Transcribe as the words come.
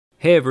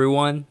Hey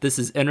everyone, this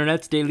is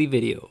Internet's Daily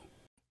Video.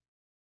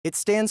 It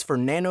stands for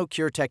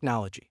NanoCure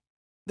Technology.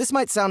 This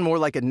might sound more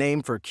like a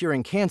name for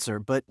curing cancer,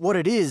 but what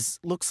it is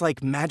looks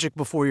like magic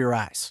before your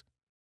eyes.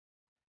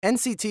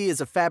 NCT is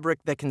a fabric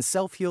that can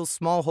self-heal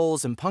small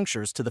holes and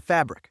punctures to the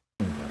fabric.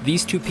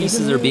 These two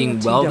pieces are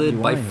being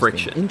welded by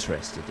friction.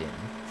 Interested in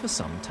for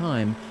some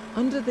time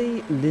under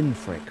the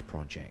Linfrick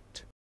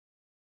project.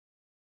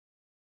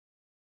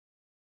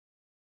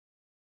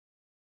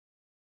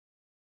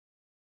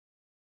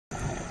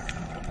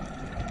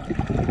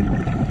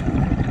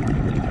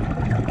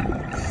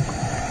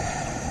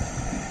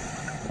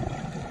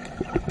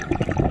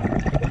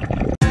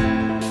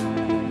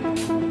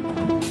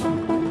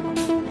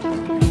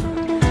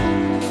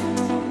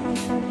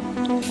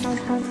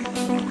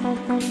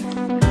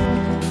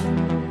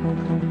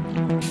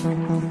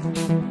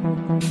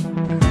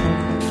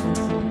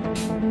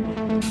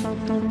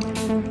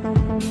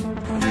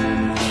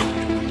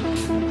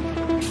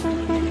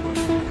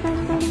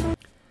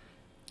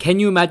 Can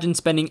you imagine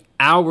spending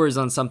hours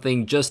on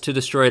something just to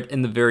destroy it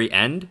in the very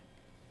end?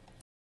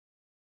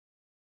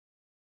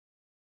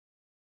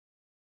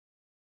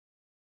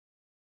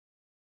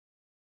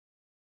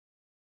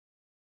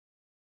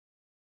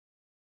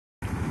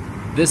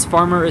 This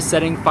farmer is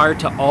setting fire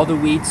to all the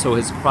weeds so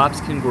his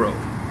crops can grow.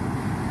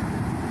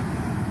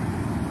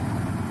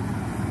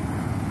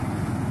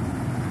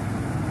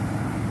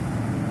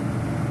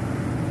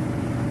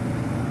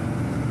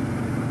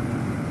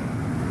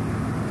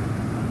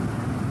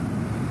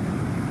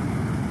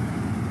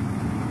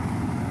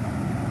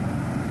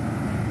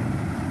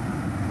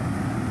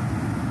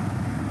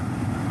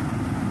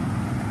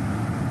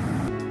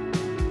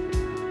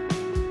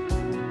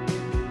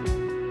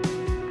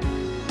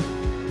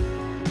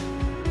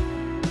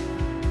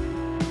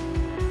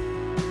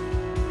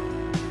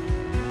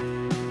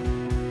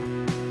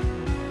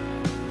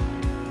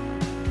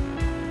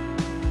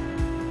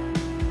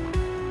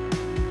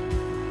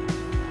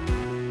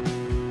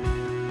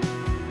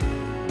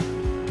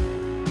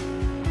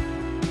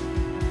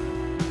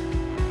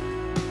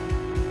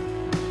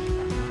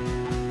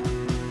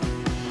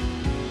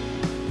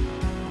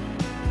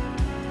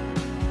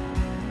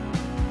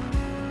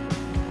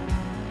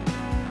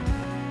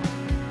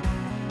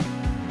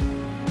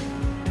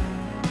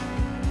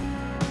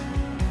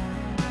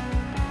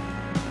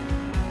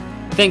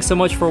 Thanks so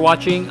much for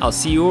watching. I'll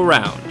see you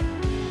around.